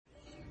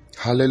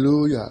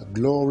Hallelujah.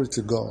 Glory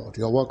to God.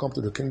 You're welcome to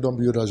the Kingdom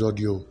Builders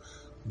Audio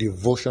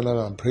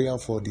devotional and prayer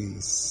for the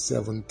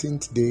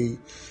 17th day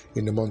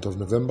in the month of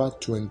November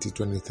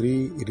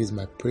 2023. It is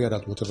my prayer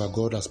that whatever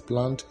God has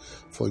planned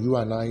for you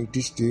and I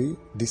this day,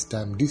 this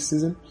time, this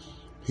season,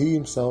 He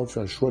Himself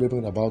shall surely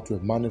bring about to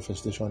a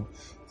manifestation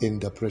in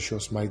the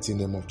precious mighty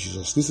name of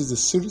Jesus. This is the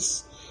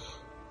series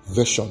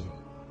version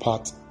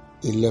part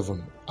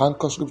 11.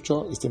 Anchor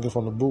scripture is taken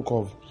from the book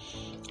of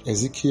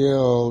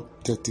Ezekiel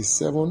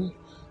 37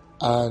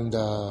 and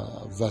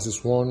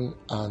verses 1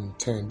 and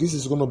 10. This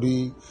series is going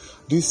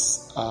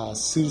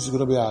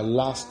to be our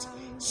last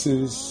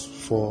series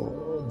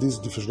for this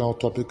devotional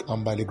topic,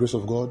 and by the grace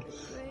of God,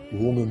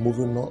 we will be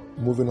moving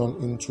on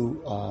into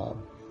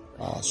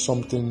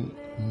something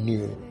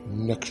new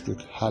next week.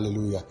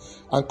 Hallelujah.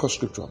 Anchor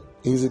scripture,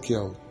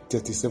 Ezekiel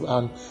 37,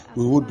 and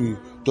we would be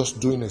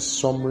just doing a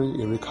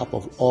summary, a recap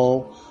of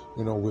all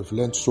we've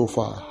learned so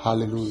far.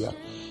 Hallelujah.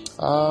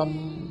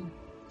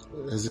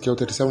 Ezekiel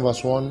 37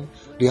 verse 1,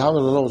 the hand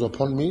of the Lord was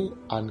upon me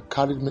and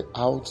carried me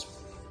out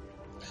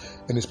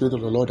in the spirit of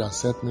the Lord and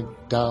sent me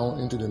down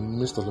into the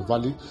midst of the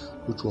valley,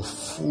 which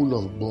was full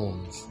of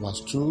bones.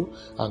 Verse 2,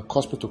 and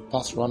caused me to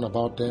pass round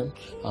about them,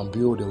 and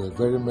behold, there were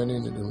very many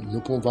in the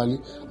open valley,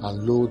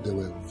 and lo, they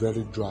were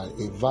very dry.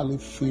 A valley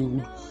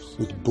filled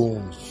with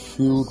bones,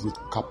 filled with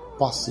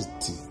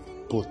capacity,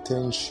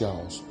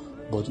 potentials,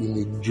 but in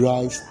a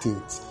dry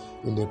state,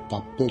 in a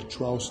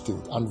perpetual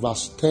state. And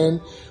verse 10,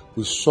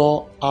 we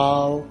saw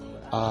how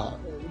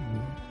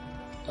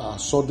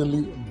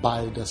suddenly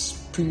by the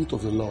Spirit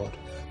of the Lord,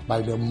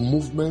 by the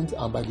movement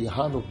and by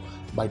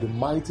the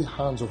mighty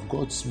hands of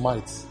God's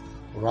might,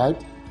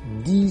 right?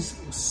 These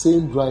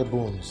same dry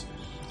bones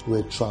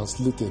were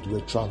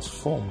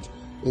transformed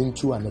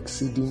into an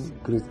exceeding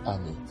great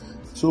army.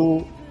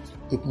 So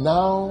we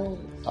now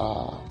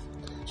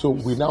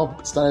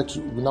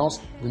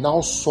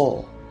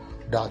saw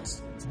that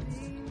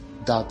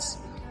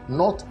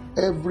not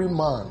every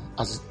man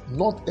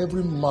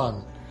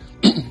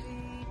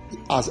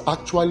has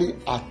actually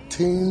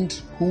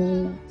attained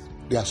who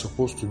they are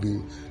supposed to be.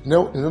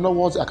 Now, in other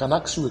words, I can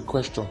ask you a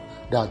question: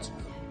 that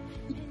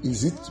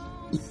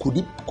could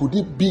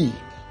it be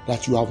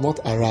that you have not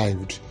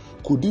arrived?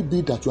 Could it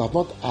be that you have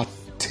not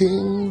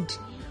attained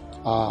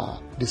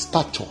the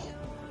stature,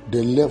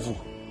 the level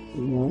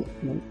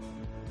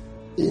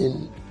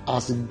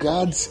as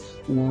regards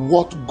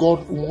what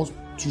God wants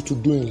you to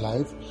do in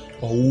life,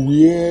 or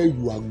where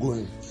you are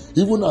going?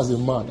 Even as a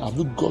man, have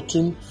you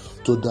gotten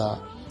to the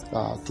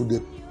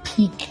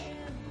peak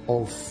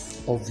of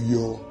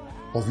your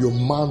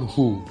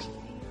manhood?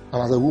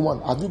 And as a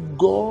woman, have you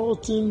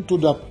gotten to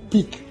the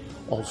peak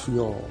of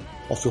your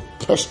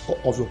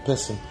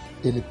person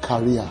in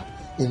career,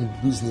 in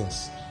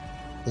business?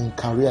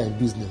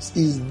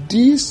 Is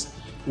this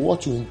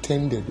what you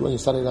intended when you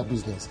started that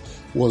business?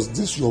 Was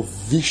this your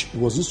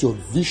vision? Was this your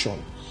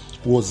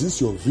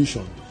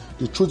vision?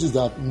 The truth is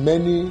that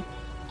many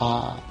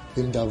are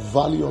in the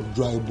valley of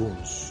dry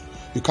bones.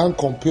 You can't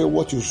compare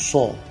what you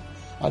saw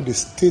and the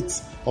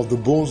state of the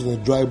bones in the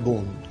dry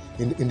bone,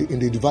 in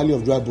the valley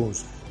of dry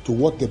bones, to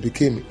what they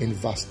became in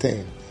verse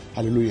 10.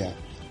 Hallelujah.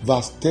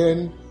 Verse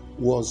 10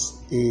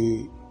 was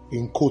in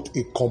quote,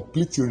 a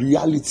complete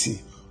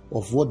reality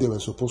of what they were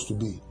supposed to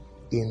be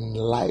in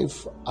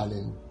life and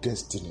in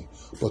destiny.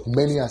 But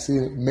many are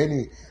still in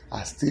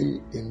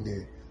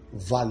the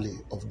valley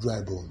of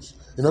dry bones.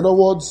 In other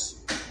words,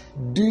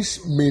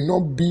 this may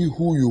not be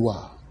who you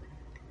are.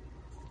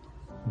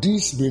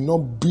 This may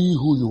not be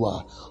who you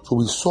are. So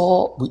we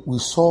saw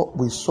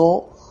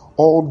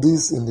all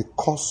this in the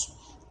course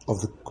of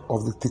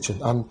the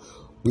teaching, and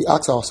we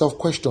asked ourselves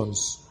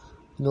questions.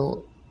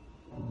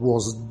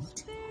 Was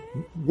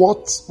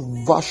what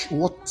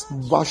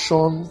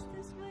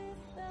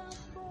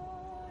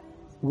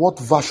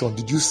version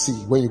did you see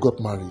when you got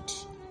married?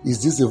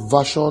 Is this a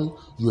version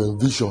you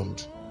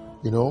envisioned?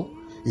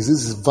 Is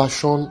this a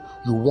version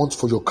you want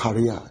for your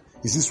career?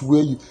 Is this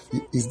where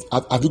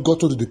have you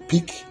gotten to the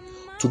peak,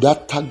 to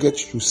that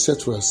target you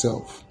set for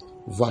yourself?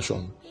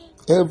 Version.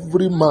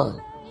 Every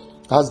man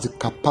has the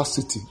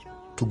capacity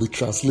to be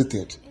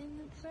translated.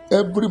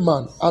 Every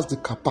man has the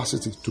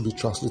capacity to be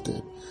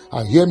translated.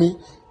 And hear me,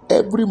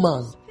 every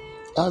man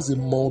has a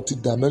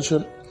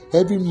multi-dimensional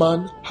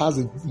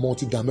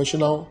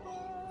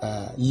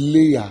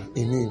layer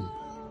in him.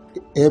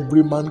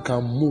 Every man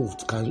can move,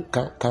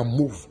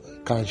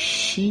 can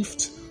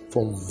shift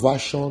from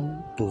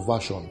version to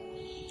version.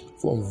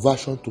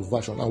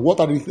 And what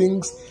are the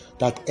things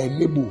that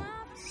enable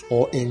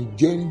or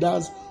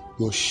engenders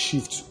your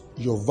shift,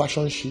 your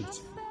version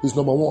shift? Is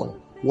number one,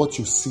 what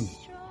you see.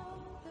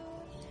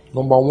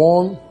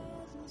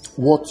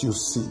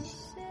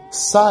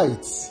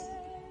 Sight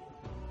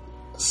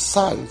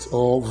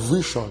or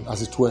vision,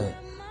 as it were,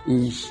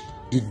 is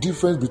the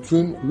difference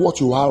between what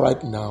you are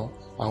right now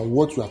and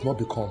what you have not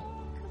become.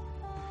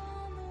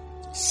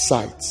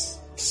 Sight.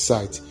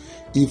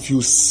 If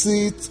you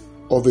see it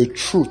of a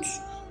truth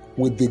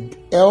with the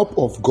help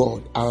of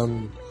God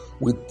and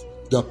with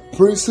the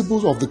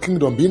principles of the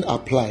kingdom being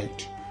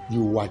applied,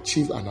 you will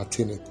achieve and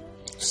attain it.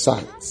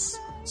 Sight.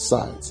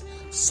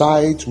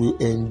 Sight will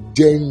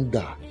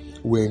engender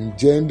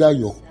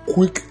your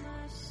quick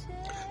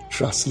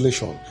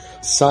translation.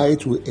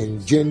 Sight will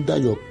engender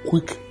your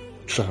quick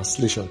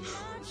translation.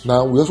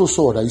 Now, we also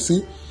saw that, you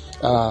see,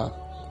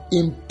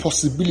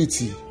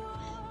 impossibility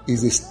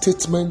is a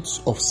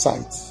statement of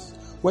sight.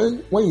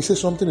 When you say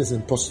something is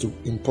impossible,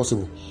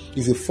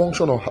 it's a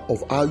function of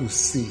how you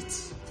see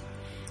it.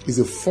 It's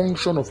a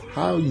function of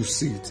how you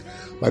see it.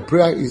 My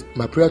prayer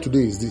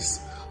today is this: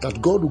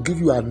 that God will give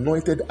you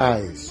anointed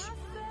eyes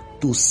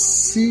to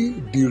see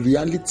the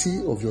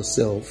reality of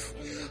yourself,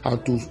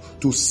 and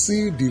to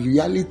see the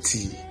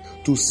reality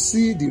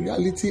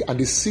and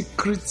the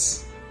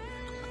secrets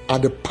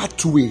and the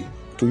pathway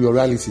to your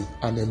reality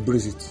and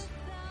embrace it.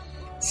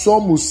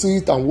 Some will see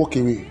it and walk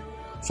away.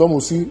 Some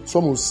will see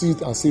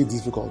it and say it's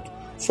difficult.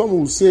 Some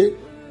will say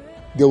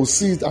they will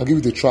see it and give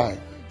it a try.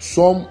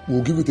 Some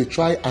will give it a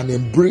try and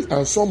embrace,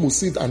 and some will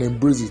see it and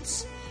embrace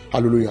it.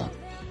 Hallelujah.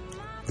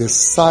 The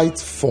sight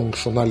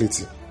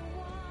functionality.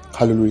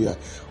 Hallelujah.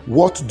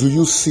 What do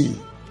you see?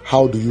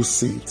 How do you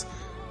see it?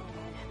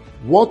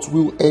 What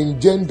will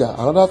engender,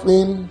 another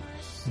thing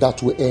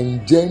that will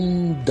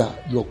engender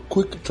your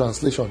quick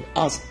translation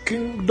as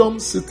kingdom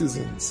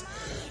citizens,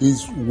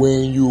 is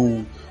when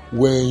you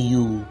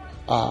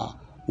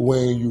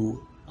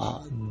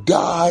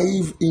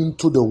dive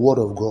into the Word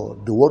of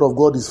God. The Word of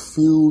God is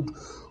filled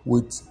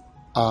with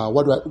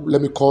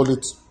let me call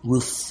it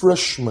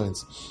refreshment.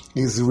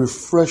 It's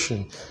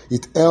refreshing.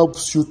 It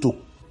helps you to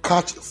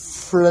catch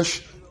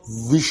fresh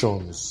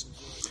visions.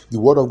 The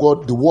Word of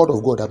God,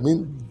 that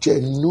means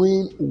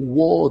genuine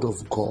Word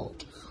of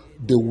God.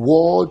 The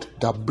Word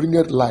that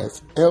bringeth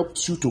life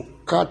helps you to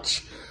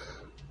catch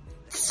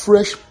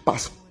fresh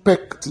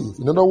perspective.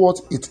 In other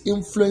words, it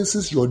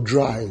influences your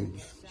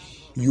drive.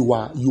 You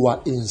are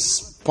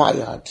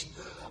inspired.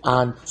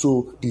 And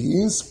so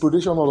the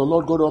inspiration of the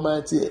Lord God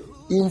Almighty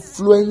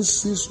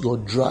influences your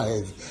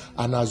drive.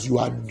 And as you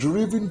are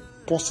driven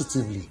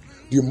positively,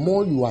 the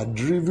more you are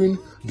driven,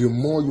 the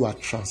more you are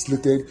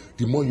translated,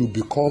 the more you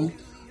become.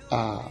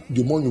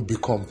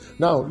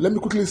 Now, let me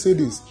quickly say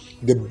this: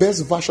 the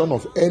best version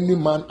of any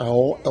man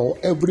or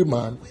every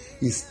man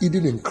is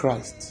hidden in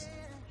Christ.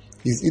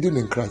 Is hidden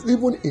in Christ.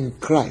 Even in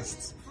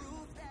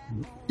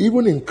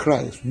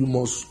Christ, you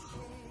must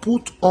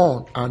put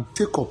on and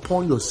take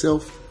upon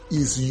yourself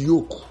his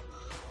yoke,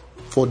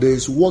 for there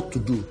is work to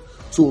do.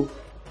 So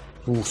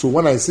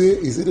when I say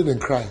is hidden in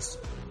Christ,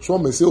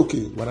 some may say,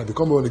 okay, when I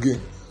become born again.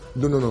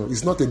 No,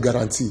 it's not a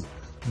guarantee.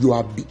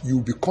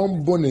 You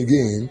become born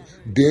again,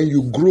 then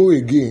you grow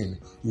again.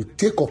 You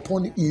take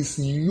upon his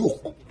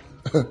yoke,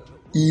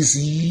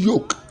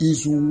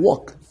 his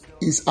work,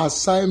 his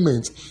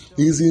assignment,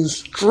 his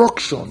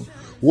instruction,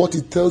 what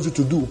he tells you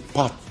to do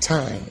part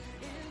time.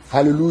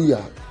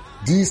 Hallelujah.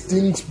 These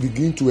things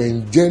begin to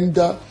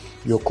engender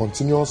your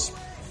continuous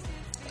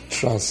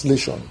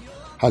translation.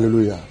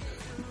 Hallelujah.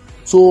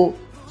 So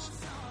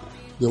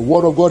the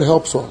Word of God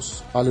helps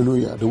us.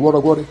 Hallelujah. The Word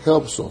of God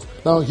helps us.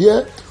 Now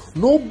here,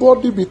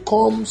 nobody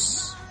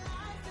becomes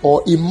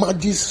or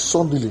emerges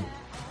suddenly.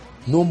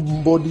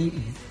 Nobody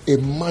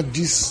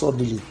emerges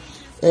suddenly.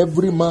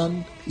 Every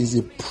man is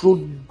a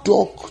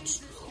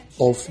product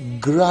of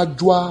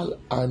gradual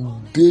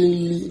and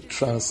daily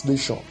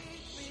translation.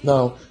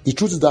 Now, the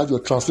truth is that your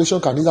translation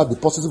can either be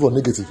positive or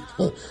negative.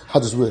 How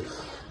does it work?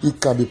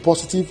 It can be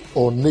positive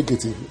or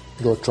negative.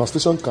 Your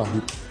translation can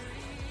be.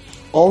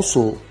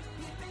 Also,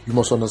 you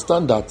must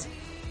understand that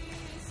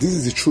this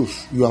is the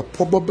truth. You are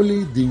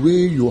probably the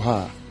way you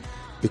are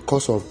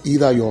because of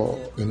either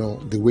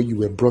the way you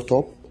were brought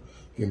up,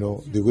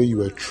 the way you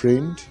were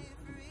trained,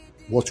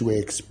 what you were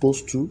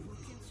exposed to,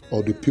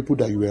 or the people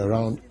that you were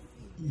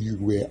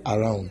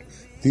around.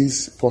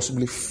 This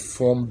possibly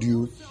formed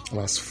you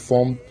and has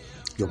formed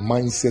your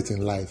mindset in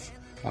life,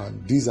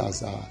 and this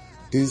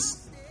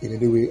in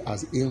any way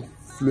has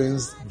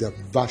influenced the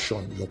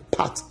version, your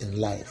path in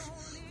life.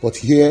 But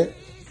here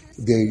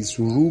there is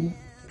room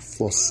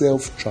for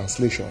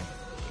self-translation.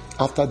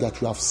 After that,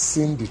 you have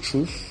seen the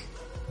truth,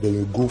 then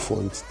you go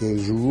for it. There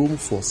is room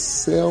for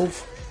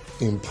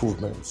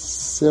self-improvement,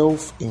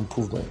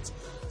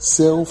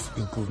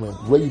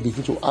 where you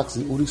begin to ask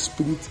the Holy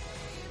Spirit,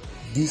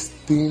 this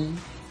thing,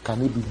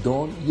 can it be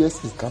done?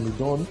 Yes, it can be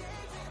done.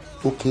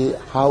 Okay,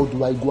 how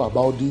do I go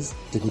about this?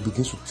 Then he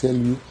begins to tell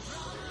you.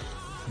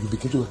 You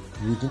begin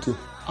to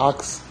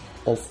ask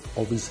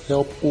of his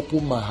help.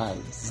 Open my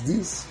eyes.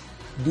 This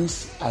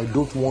I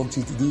don't want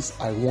it. This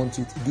I want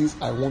it. This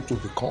I want to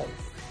become.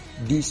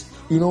 This,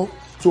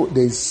 So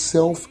there is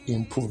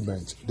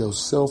self-improvement.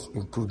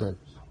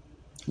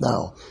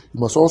 Now, you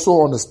must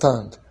also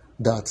understand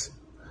that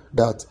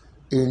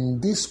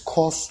in this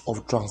course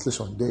of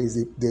translation, there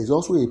is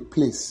also a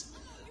place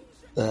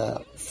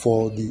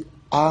for the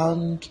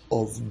hand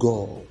of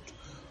God.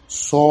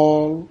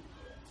 Saul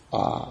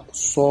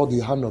saw the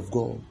hand of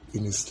God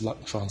in his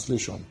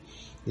translation.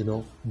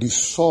 The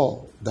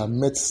Saul that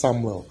met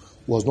Samuel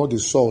was not the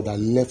Saul that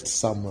left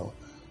Samuel.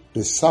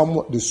 The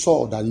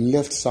Saul that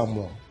left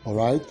Samuel, all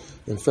right?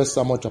 in 1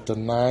 Samuel chapter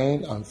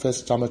 9 and 1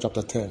 Samuel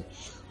chapter 10.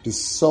 The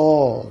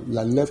Saul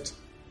that left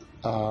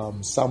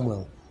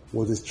Samuel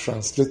was a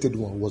translated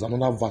one, was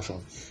another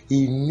version.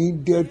 He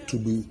needed to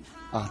be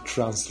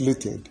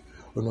translated.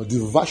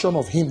 The version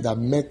of him that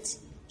met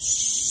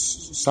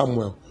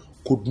Samuel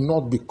could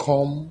not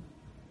become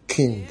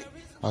king.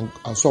 And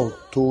Saul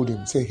told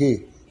him, say,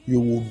 hey, you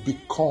will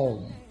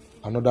become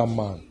another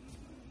man.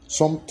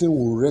 Something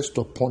will rest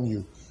upon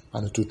you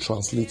and it will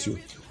translate you.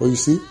 But you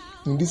see,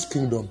 in this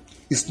kingdom,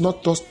 it's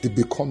not just the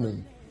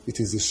becoming, it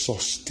is the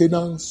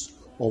sustenance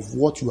of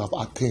what you have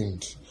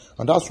attained.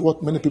 And that's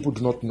what many people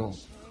do not know.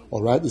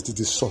 All right? It is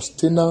the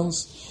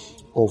sustenance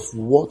of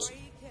what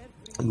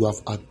you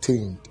have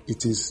attained.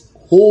 It is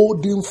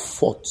holding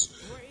forth.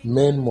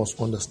 Men must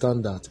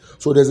understand that.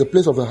 So there's a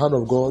place of the hand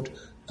of God.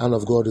 Hand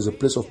of God is a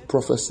place of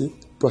prophecy.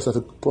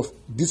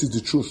 This is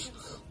the truth.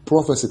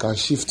 Prophecy can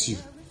shift you.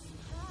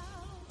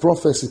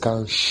 Prophecy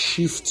can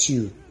shift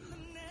you.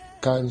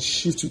 Can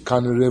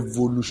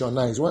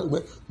revolutionize.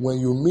 When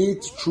you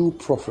meet true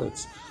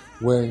prophets,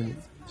 when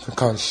they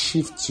can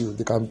shift you,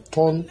 they can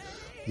turn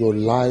your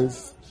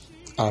life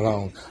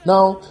around.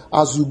 Now,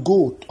 as you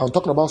go, I'm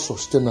talking about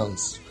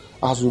sustenance.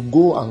 As you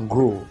go and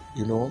grow,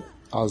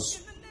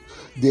 as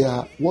they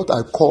are what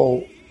I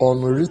call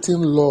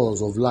unwritten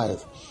laws of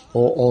life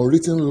or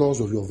unwritten laws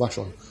of your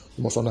version.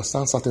 You must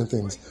understand certain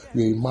things.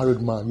 You're a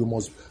married man. You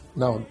must,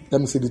 now,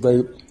 let me say this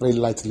very, very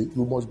lightly.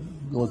 You must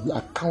be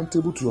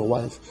accountable to your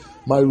wife.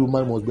 Married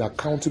woman must be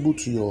accountable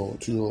to your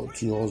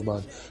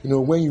husband.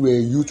 When you were a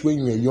youth, when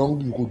you were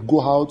young, you could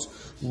go out.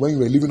 When you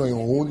were living on your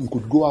own, you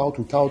could go out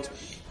without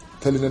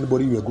telling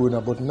anybody you were going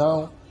out. But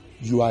now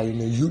you are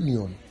in a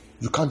union.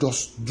 You can't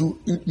just do,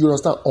 you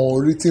understand,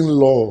 unwritten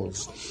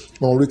laws.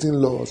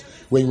 Unwritten laws.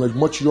 When you were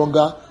much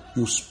younger,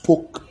 you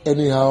spoke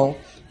anyhow,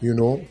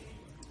 you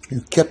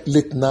kept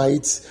late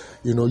nights,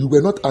 you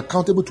were not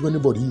accountable to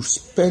anybody. You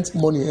spent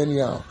money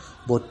anyhow.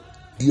 But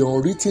the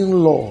unwritten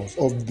laws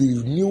of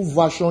the new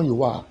version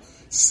you are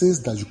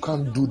says that you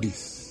can't do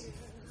this.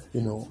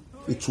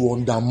 It will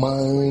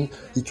undermine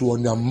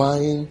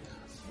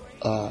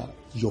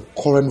your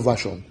current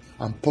version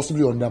and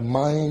possibly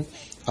undermine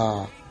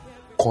the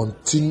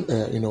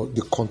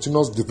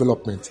continuous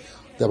development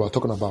that we're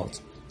talking about.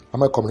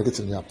 Am I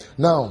communicating here?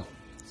 Now,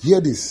 hear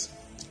this.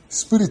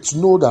 Spirits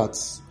know that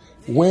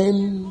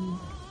when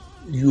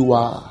you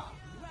are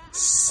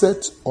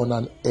set on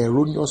an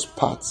erroneous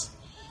path,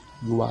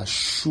 you are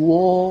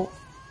sure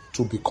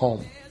to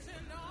become.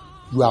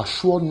 You are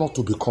sure not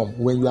to become.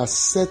 When you are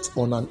set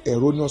on an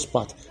erroneous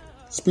path,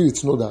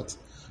 spirits know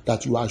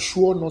that you are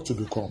sure not to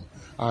become.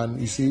 And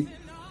you see,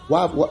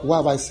 why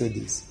have I said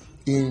this?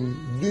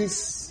 In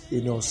this,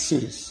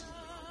 series,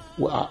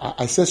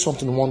 I said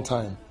something one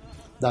time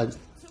that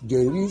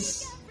there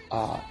is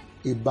a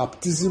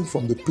baptism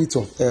from the pit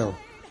of hell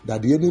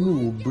that the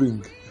enemy will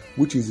bring,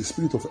 which is the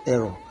spirit of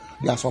error.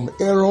 There are some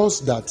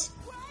errors that,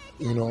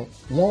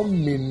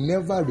 one may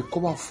never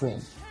recover from.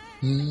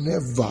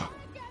 Never,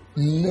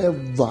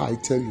 I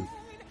tell you,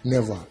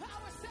 never.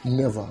 And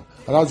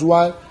that's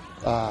why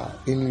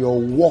in your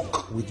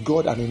walk with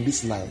God and in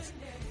this life,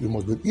 you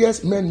must be.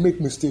 Yes, men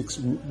make mistakes.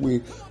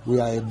 We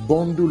are a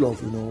bundle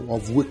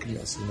of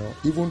weakness.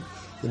 Even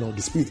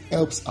the Spirit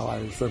helps our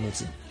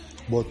infirmity,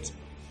 but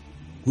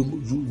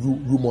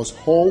you must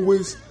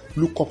always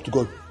look up to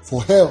God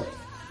for help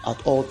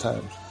at all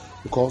times,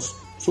 because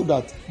so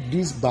that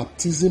this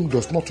baptism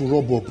does not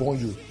rub upon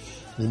you.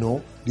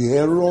 The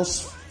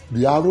arrows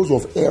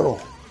of error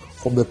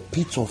from the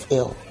pit of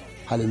hell.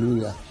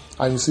 Hallelujah.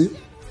 And you see,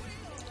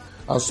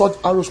 and such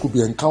arrows could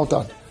be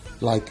encountered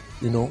like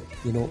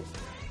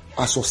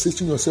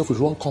associating yourself with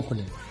wrong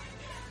company.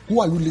 Who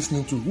are you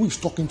listening to? Who is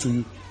talking to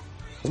you?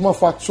 As a matter of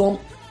fact,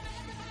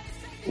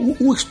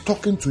 who is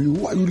talking to you?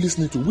 Who are you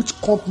listening to? Which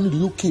company do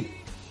you keep?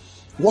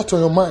 What's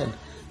on your mind?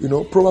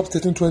 Proverbs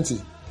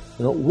 13:20.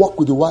 Walk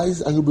with the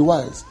wise and you'll be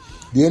wise.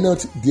 The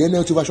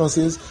NLT version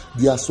says,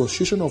 the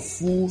association of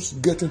fools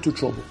get into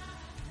trouble.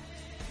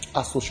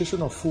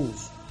 Association of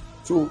fools.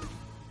 So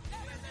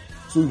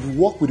if you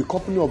walk with the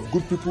company of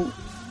good people,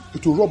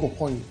 it will rub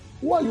upon you.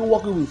 Who are you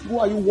walking with? Who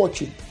are you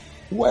watching?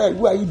 Where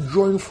are you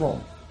drawing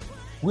from?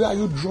 Where are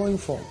you drawing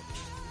from?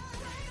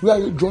 Where are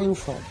you drawing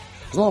from?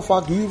 As a matter of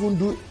fact, do you even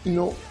do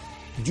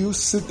you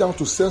sit down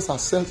to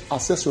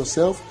assess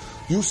yourself?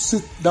 Do you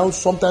sit down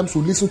sometimes to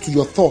listen to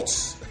your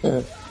thoughts?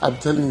 I'm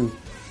telling you.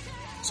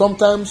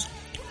 Sometimes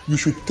you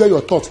should tell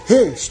your thoughts,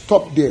 hey,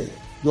 stop there.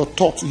 Your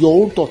thoughts,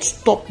 your own thoughts,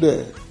 stop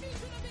there.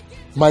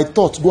 My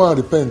thoughts, go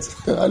and repent.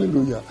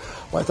 Hallelujah.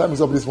 My time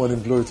is up this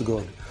morning. Glory to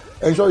God.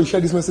 Ensure you share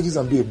these messages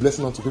and be a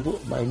blessing unto people.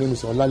 My name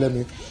is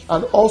Olalemi.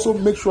 And also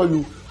make sure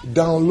you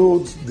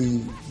download the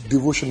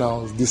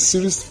devotionals, the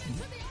series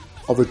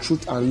of the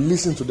truth, and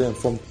listen to them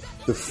from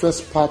the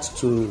first part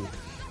to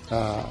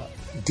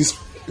this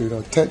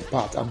 10th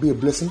part, and be a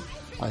blessing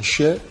and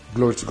share.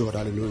 Glory to God.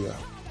 Hallelujah.